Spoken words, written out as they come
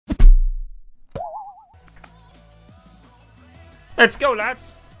Let's go,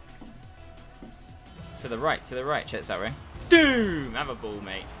 lads. To the right, check this out, Ray. Doom! Have a ball,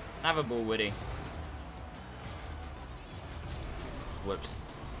 mate. Have a ball, Woody. Whoops.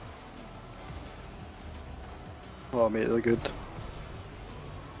 Oh mate, they're good.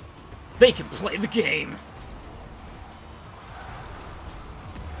 They can play the game.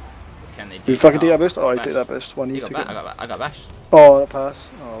 Can they do? Did you fucking do that best? Oh, I did that best. One You you got to ba I got bashed. Oh, that pass.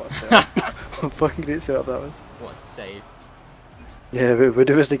 Oh, what a setup. What a fucking great setup that was. What a save. Yeah, we're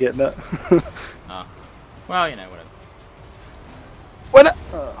doing to getting that. Oh. Well, you know, whatever. Win it!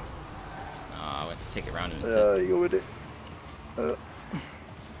 Oh, I went to take it round him yeah, instead. you go with it.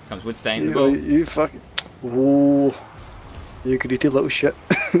 Comes Woodstain, the ball. You fucking. Whoa. You could eat your little shit.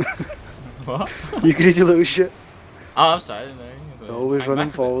 What? You could eat your little shit. Oh, I'm sorry, I didn't know. Always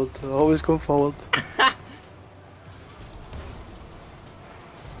running forward. Always going forward.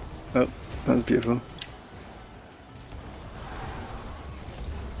 Oh, that's beautiful.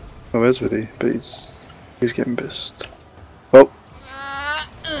 Oh, where's Woody? But he's getting pissed. Oh.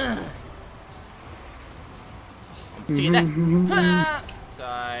 See you there.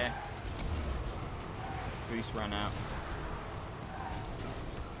 Sorry. Boost ran out.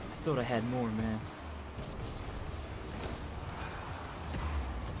 I thought I had more, man.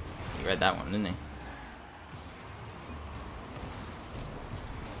 He read that one, didn't he?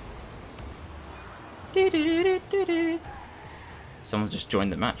 Someone just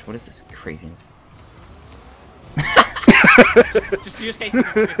joined the match. What is this craziness? just in case it's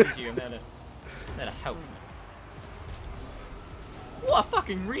 50 you, I'm there to help. What a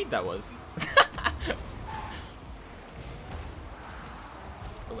fucking read that was!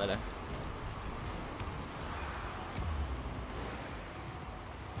 Oh, hello.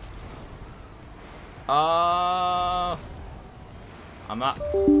 I'm up.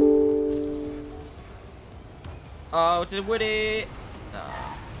 Oh, to Woody!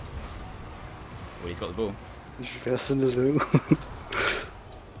 Oh. Woody's got the ball. He's reversing as well.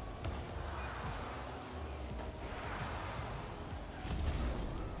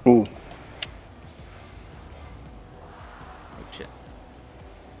 Oh. Oh shit.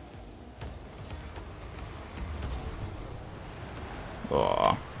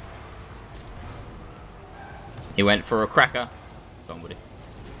 Oh. He went for a cracker. Go on, Woody.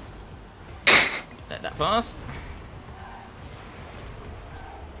 Let that pass.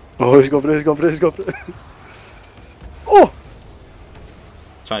 Oh, he's gone for it, he's gone for it, he's gone for it. Oh!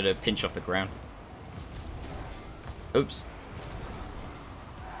 Trying to pinch off the ground. Oops.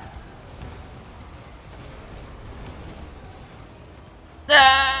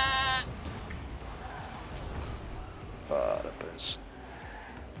 Ah! Ah, that burns.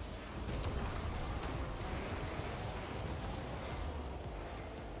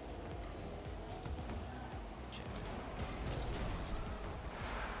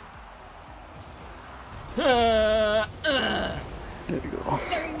 There we go.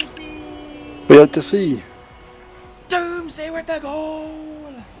 Doomsee! We had to see. Doomsee with the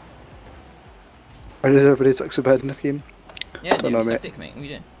goal! Why does everybody suck so bad in this game? Yeah, Don't dude, know, suck mate. dick, mate. What are you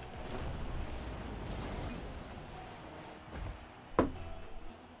doing?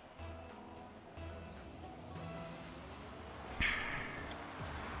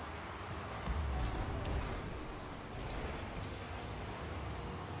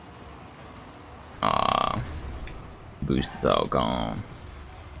 Ah, boost is all gone.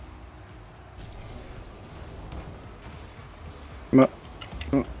 Come on.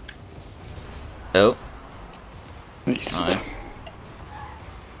 Oh. Oh, Nice. nice.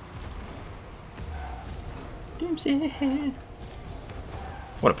 Doomsee.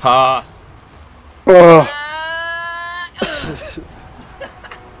 What a pass! Oh!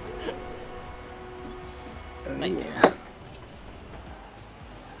 Nice.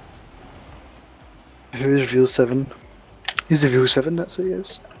 Who is real 7? He's a real 7, that's what he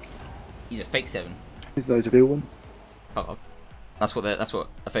is. He's a fake 7. He's not a real one. Oh, that's what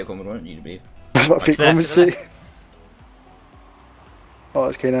a fake one would want you to be. That's what a fake to that, one would to that. say. Oh,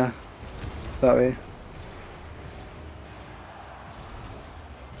 it's kinda that way.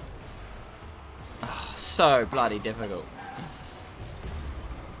 Oh, so bloody difficult.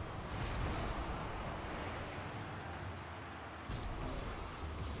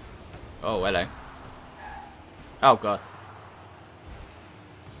 Oh, hello. Oh god.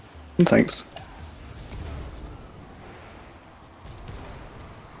 Thanks.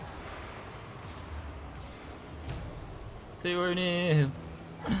 Zero nil.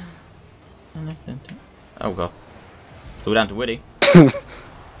 Oh god. So we're down to Woody. There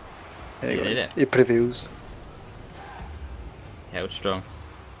He you did go. it. It prevails. Held strong.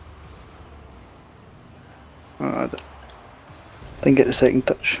 Oh, Didn't get the second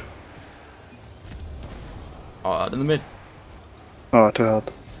touch. Oh, out in the mid. Oh, too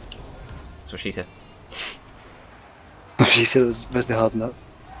hard. That's what she said. She said it was really hard enough.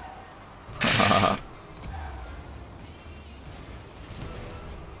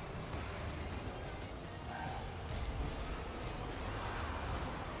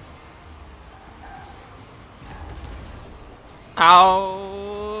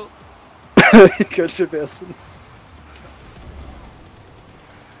 Ow! Good reversing.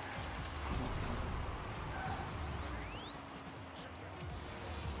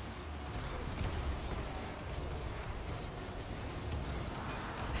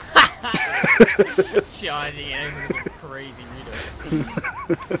 Charging in with some crazy reader.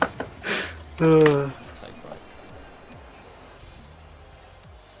 That's so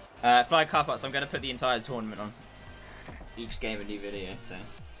funny. Fly car parts, I'm going to put the entire tournament on. Each game a new video, so.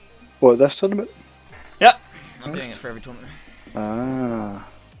 What, this tournament? Yep! I'm doing it for every tournament. Ah.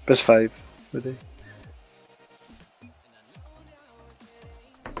 Best 5, would they?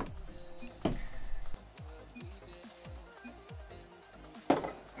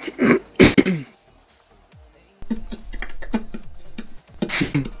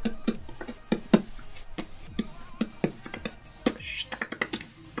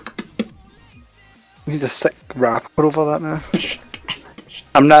 We need a sick rapper over that now.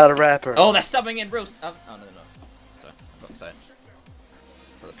 I'm not a rapper. Oh, they're subbing in, bro! Oh, no, they're not. Sorry, I got excited.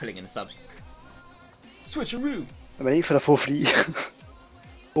 Oh, they're pulling in the subs. Switcheroo! I'm ready for a 4-3.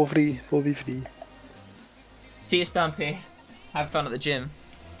 4-3, 4v3. See you, Stampy. Have fun at the gym.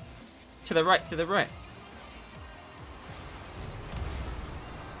 To the right, to the right.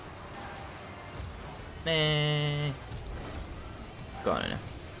 Nah. Go on, now.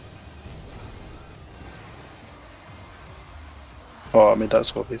 Oh, I made that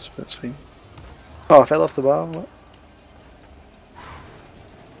swap base, but it's fine. Oh, I fell off the bar, what?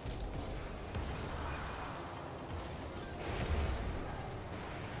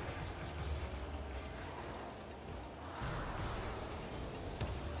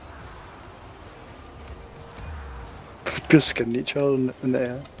 Just skinning each other in the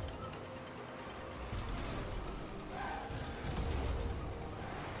air.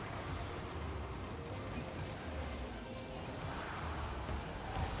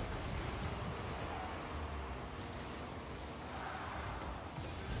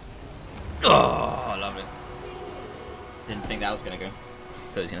 Oh, I love it. Didn't think that was gonna go.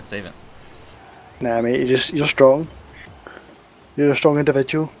 Thought he was gonna save it. Nah, mate, you're strong. You're a strong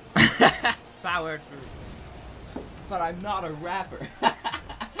individual. Powered through. But I'm not a rapper.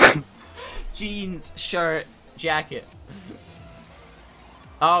 Jeans, shirt, jacket.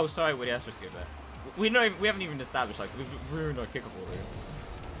 Oh, sorry, Woody, I was supposed to go back. We haven't even established, like, we've ruined our kickoff already.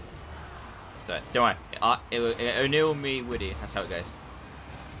 So, don't worry. O'Neil, me, Woody, that's how it goes.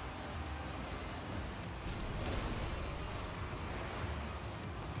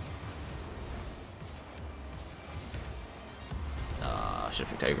 I should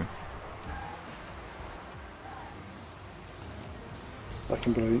have picked over.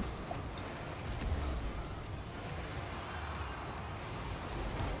 Fucking brilliant.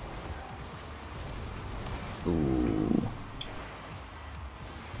 Ooh.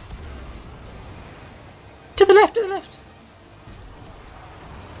 To the left, to the left.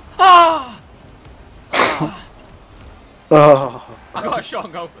 Ah! Oh! Oh. I got a shot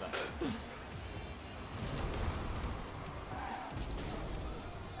on goal for that.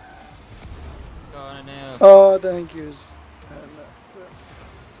 Go on, O'Neil. Oh, thank you.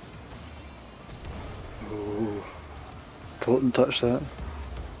 Oh. Potent touch that.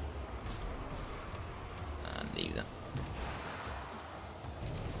 And leave that.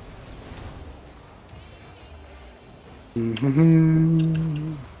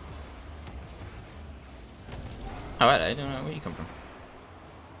 Mm-hmm. Oh, I don't know where you come from.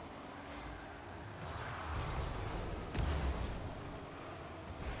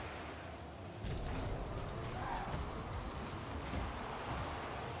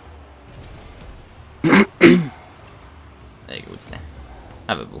 There you go, Woodstein.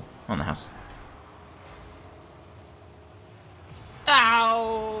 Have a ball on the house.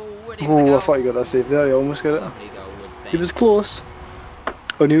 Ow! Oh, I thought you got that save there. You almost got it. Lovely goal, Woodstein. He was close.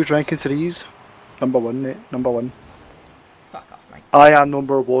 O'Neil's ranking 3s. Number 1, mate. Number 1. Fuck off, mate. I am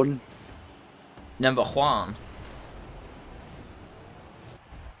number 1. Number Juan.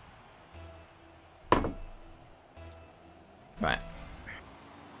 Right.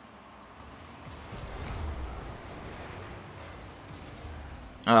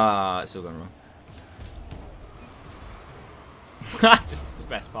 Ah, it's all gone wrong. Just the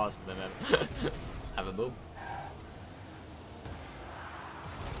best pass to them ever. Have a ball.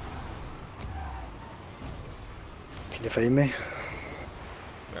 Can you find me?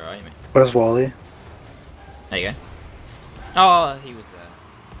 Where are you, mate? Where's Wally? There you go. Oh, he was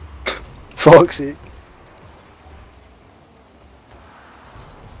there. Fuck's sake.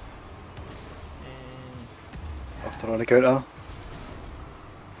 After on the counter.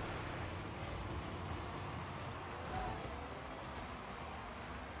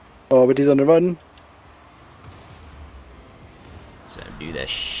 Oh, but he's on the run. So do that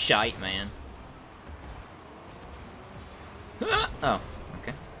shite, man. Oh,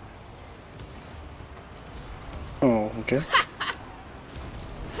 okay. Oh, okay.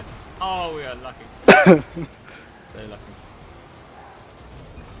 Oh, we are lucky. So lucky.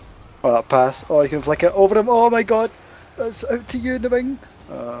 Oh, that pass. Oh, you can flick it over him. Oh my god. That's out to you in the wing.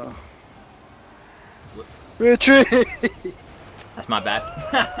 Whoops. Retreat! That's my bad.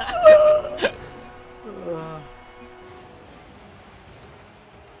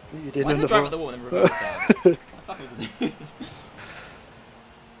 You didn't Why on did the I drive ball. at the wall and then reverse down? What the fuck was it?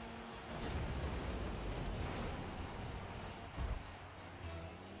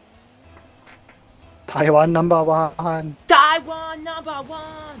 Taiwan #1. Taiwan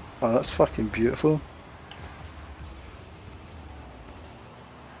 #1! Oh, that's fucking beautiful.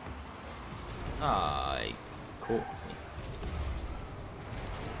 Ah, cool.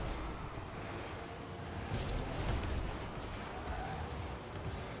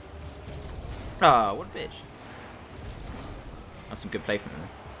 Ah, what a bitch. That's some good play from him.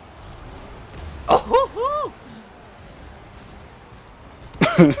 Oh, hoo, hoo.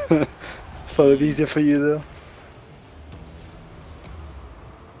 Thought it'd be easier for you though.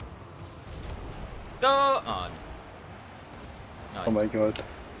 Go! Oh, I missed it. No, Oh my god.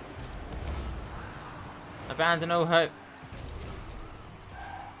 Abandon all hope.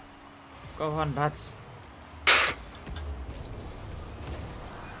 Go on, bats.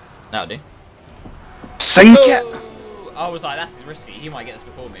 That'll do. Sink it! Oh! I was like, that's risky. He might get this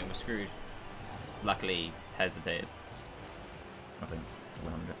before me and we're screwed. Luckily, hesitated. Nothing.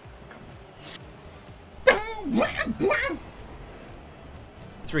 100.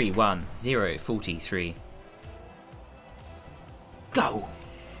 3, 1, 0, 43. Go!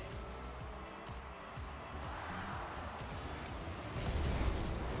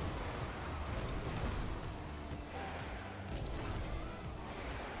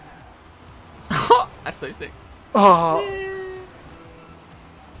 That's so sick. Oh!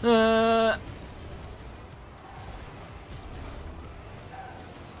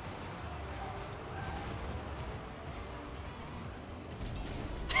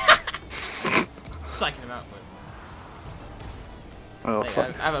 Psyching him out, Oh, but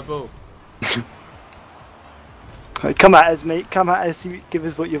fuck. have a ball. Right, come at us, mate. Come at us. Give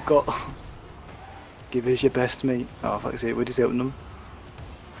us what you've got. Give us your best, mate. Oh, fuck's sake. We're just helping them.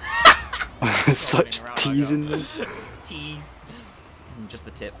 Such teasing them. Tease. Just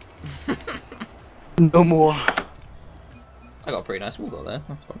the tip. No more. I got a pretty nice wall got there.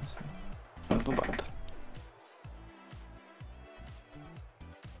 That's promising. Not bad.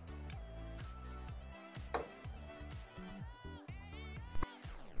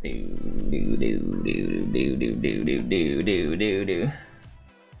 Do.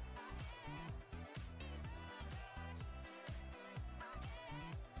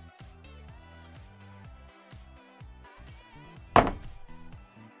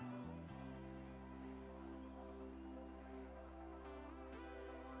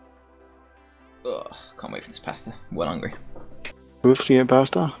 Ugh, can't wait for this pasta. Well hungry. Both to get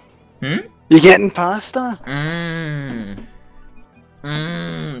pasta? Hmm? You're getting pasta?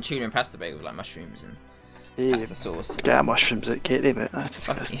 Tuna and pasta bagel with like mushrooms and Yeah, pasta sauce. get mushrooms out, get them out. That's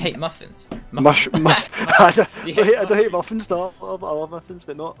Fuck, you disgusting. hate muffins? I You don't hate hate muffins though. I love muffins,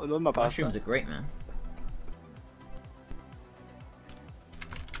 but not in my pasta. Mushrooms are great, man.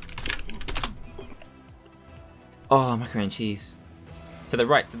 Oh, macaroni and cheese. To the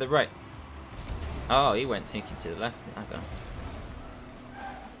right, to the right. Oh, he went sneaky to the left. Okay.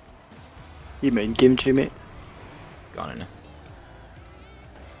 You mean game to mate? Gone in there.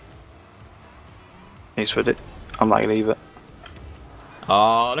 Thanks for it. I'm not gonna leave it.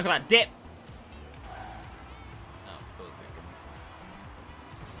 Oh, look at that dip! Oh, of course it can.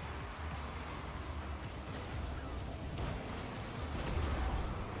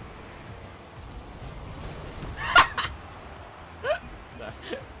 Sorry,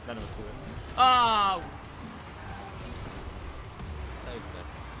 none of us will. Oh! So close.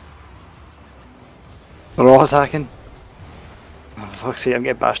 They're all attacking. Oh, fuck's sake, I'm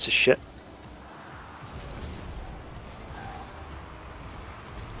getting bashed to shit.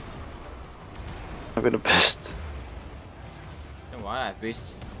 I'm gonna boost. Don't worry, I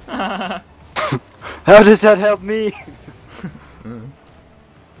boost. How does that help me?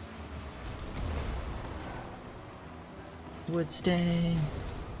 Would stay.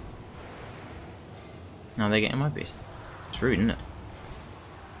 No, they're getting my beast. It's rude, isn't it?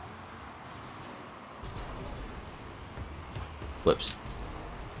 Whoops.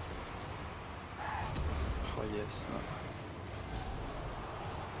 Oh yes.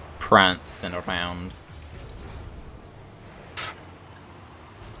 Prancing around.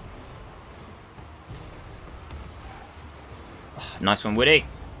 Oh, nice one, Woody.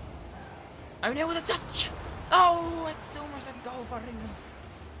 Oh no, with a touch! Oh, it's almost a goal for England.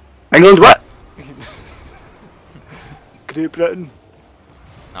 England what? Great Britain.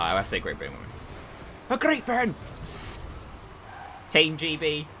 Oh, I say Great Britain. A Great Britain! Team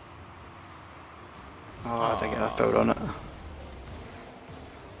GB. Oh, I didn't get enough build on it.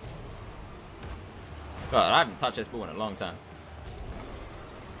 God, I haven't touched this ball in a long time.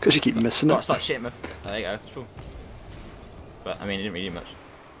 Because you keep missing Gotta it. start shitting my... Oh, there you go, that's cool. But, I mean, it didn't really do much.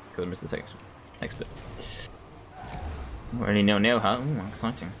 Because I missed the next bit. Not really 0-0, huh? Ooh,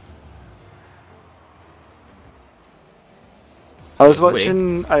 exciting. I was Wait.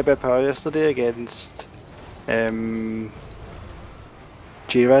 watching iBet Power yesterday against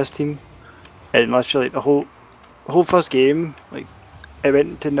J-Raz team, and literally the whole first game, like it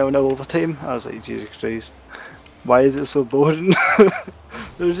went to 0-0 overtime. I was like, Jesus Christ, why is it so boring?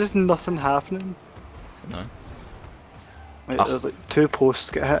 There's just nothing happening. No. Like, there was like 2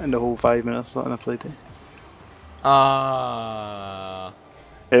 posts get hit in the whole 5 minutes that I played it.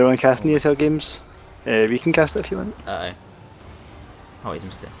 Anyone casting ESL games? We can cast it if you want. Uh-oh. Oh, he's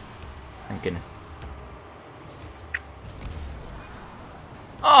missed it. Thank goodness.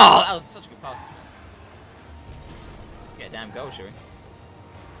 Oh, that was such a good pass. Get a damn goal, shall we?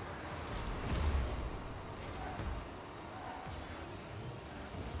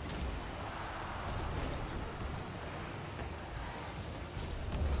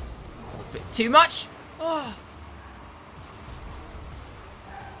 Oh, a bit too much. Oh.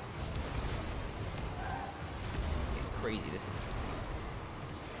 Getting crazy, this is.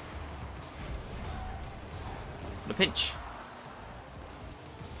 The pinch.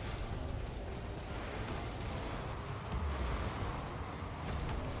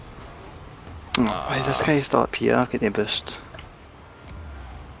 Oh, why this guy still up here? Getting a boost.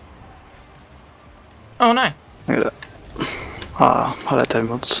 Oh no. Look at that. Ah, had it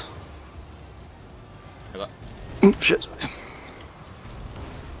downwards. I got. Shit.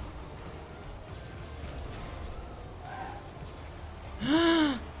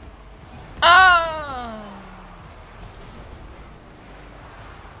 Ah!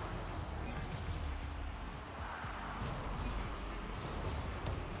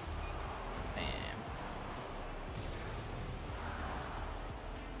 Damn.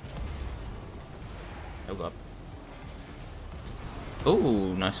 Oh god.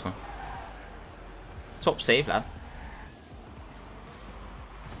 Ooh, nice one. Top save, lad.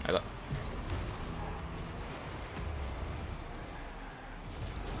 I got.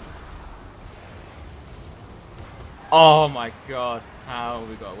 Oh my god, how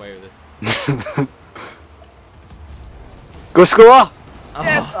we got away with this? Go score! Oh.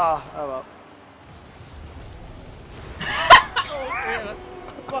 Yes! Ah, oh well.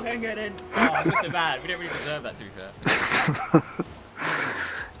 Fucking get in! Oh, that's so bad. We don't really deserve that, to be fair.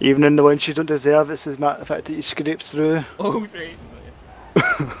 Even in the ones you don't deserve, it's the fact that you scraped through. Oh, 3.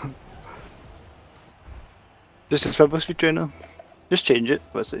 Just a swivel speed trainer. Just change it.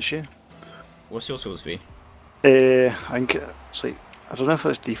 What's the issue? What's your sort of speed? I think it's like, I don't know if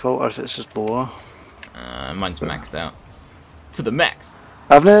it's default or if it's just lower. Mine's maxed out. To the max?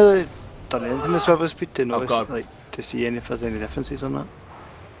 I've never really done anything with swivel speed to notice, God. like, to see if there's any differences on that.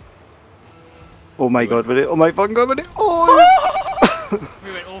 Oh my god, with it! Oh my fucking god, with it! Oh!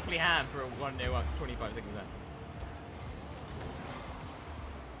 We went awfully ham for a 1-0 after 25 seconds left.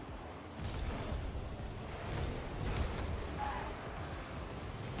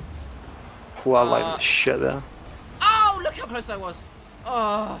 Oh, I like this shit there. Oh, look how close I was.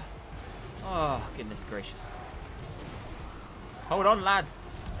 Oh, oh, goodness gracious. Hold on, lads.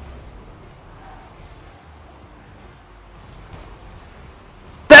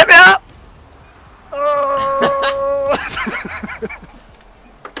 Set me up! Oh!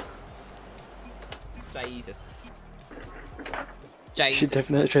 Jesus. Should Jesus.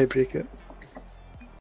 definitely try to break it.